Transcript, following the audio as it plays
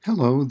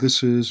Hello,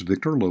 this is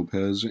Victor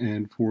Lopez,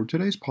 and for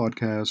today's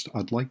podcast,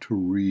 I'd like to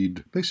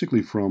read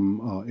basically from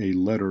a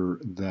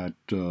letter that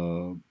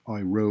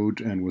I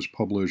wrote and was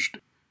published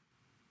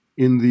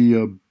in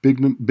the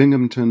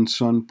Binghamton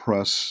Sun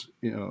Press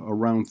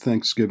around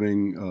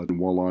Thanksgiving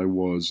while I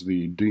was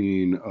the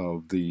dean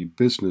of the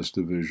business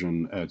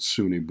division at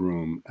SUNY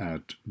Broome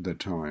at the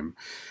time.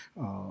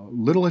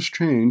 Little has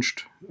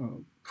changed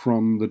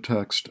from the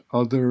text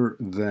other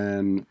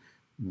than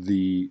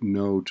the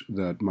note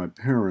that my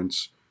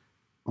parents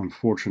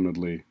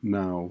unfortunately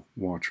now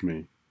watch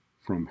me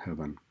from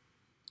heaven.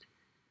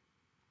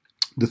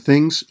 The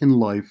things in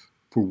life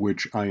for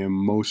which I am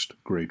most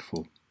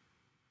grateful.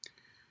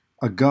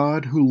 A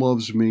God who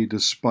loves me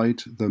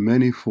despite the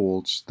many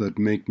faults that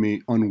make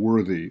me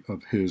unworthy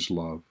of his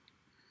love.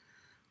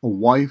 A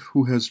wife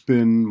who has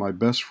been my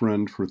best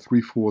friend for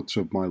three-fourths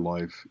of my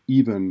life,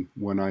 even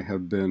when I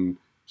have been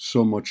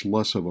so much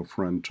less of a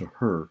friend to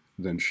her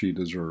than she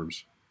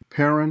deserves.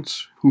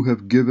 Parents who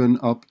have given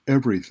up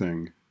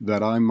everything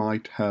that I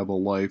might have a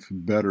life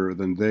better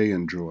than they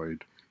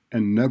enjoyed,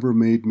 and never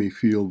made me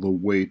feel the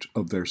weight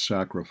of their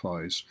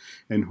sacrifice,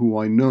 and who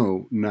I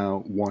know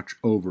now watch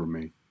over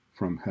me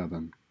from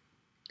heaven.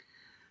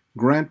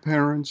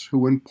 Grandparents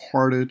who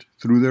imparted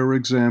through their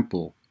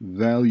example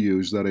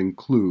values that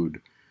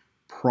include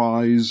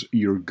prize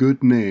your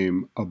good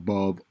name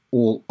above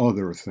all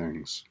other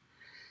things.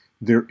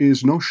 There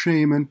is no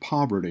shame in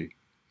poverty,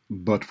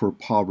 but for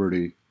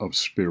poverty of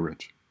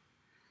spirit.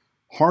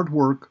 Hard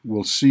work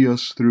will see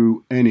us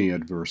through any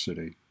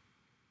adversity,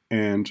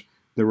 and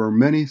there are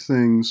many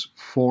things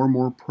far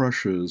more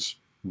precious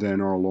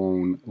than our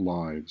own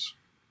lives.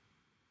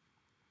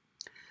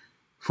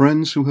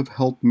 Friends who have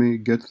helped me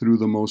get through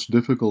the most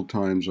difficult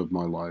times of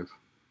my life.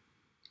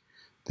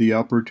 The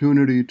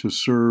opportunity to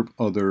serve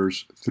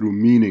others through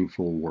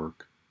meaningful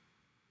work.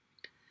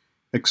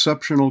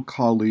 Exceptional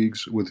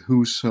colleagues with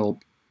whose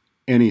help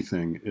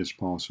anything is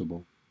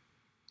possible.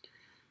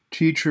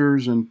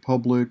 Teachers in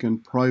public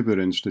and private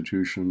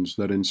institutions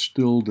that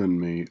instilled in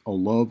me a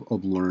love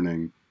of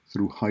learning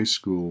through high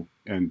school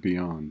and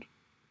beyond.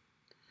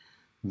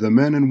 The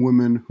men and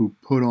women who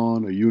put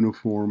on a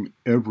uniform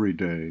every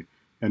day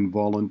and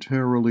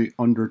voluntarily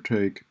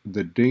undertake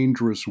the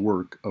dangerous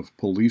work of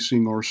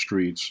policing our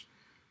streets,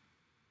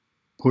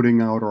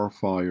 putting out our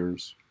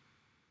fires,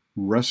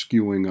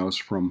 rescuing us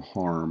from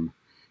harm,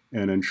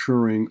 and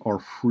ensuring our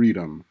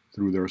freedom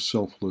through their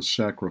selfless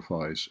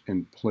sacrifice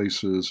in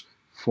places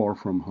far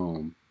from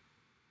home,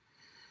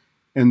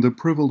 and the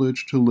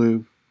privilege to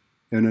live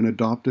in an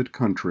adopted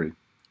country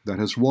that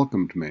has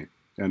welcomed me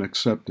and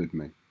accepted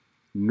me,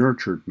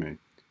 nurtured me,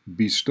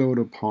 bestowed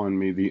upon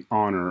me the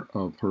honor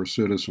of her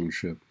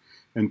citizenship,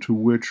 and to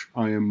which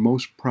I am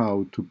most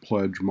proud to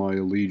pledge my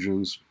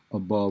allegiance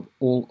above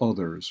all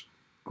others,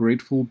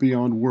 grateful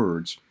beyond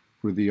words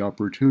for the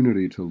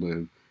opportunity to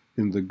live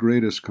in the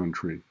greatest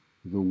country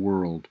the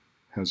world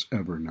has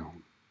ever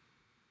known.